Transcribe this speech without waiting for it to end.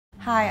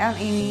Hi, I'm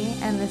Amy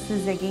and this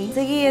is Ziggy.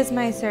 Ziggy is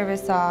my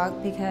service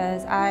dog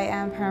because I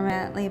am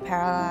permanently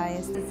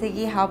paralyzed.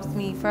 Ziggy helps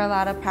me for a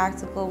lot of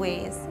practical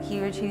ways. He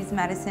retrieves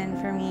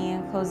medicine for me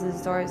and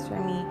closes doors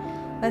for me.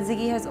 But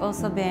Ziggy has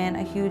also been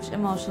a huge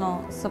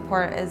emotional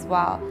support as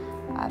well.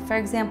 For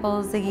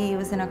example, Ziggy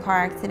was in a car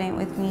accident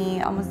with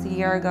me almost a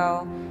year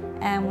ago,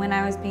 and when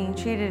I was being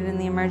treated in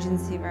the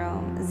emergency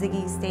room,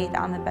 Ziggy stayed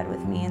on the bed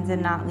with me and did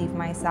not leave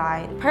my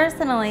side.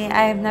 Personally,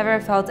 I have never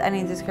felt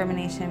any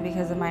discrimination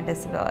because of my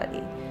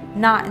disability,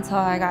 not until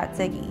I got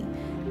Ziggy.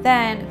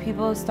 Then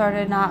people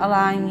started not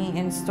allowing me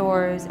in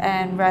stores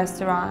and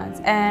restaurants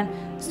and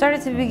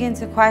started to begin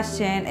to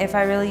question if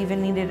I really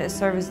even needed a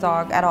service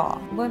dog at all.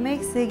 What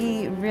makes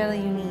Ziggy really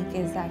unique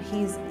is that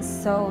he's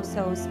so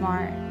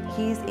smart.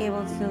 He's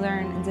able to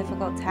learn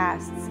difficult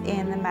tasks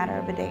in the matter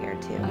of a day or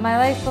two. My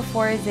life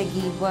before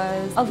Ziggy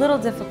was a little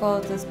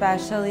difficult,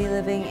 especially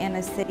living in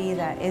a city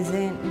that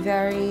isn't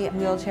very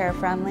wheelchair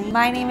friendly.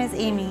 My name is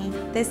Amy,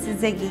 this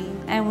is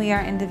Ziggy, and we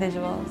are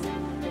individuals.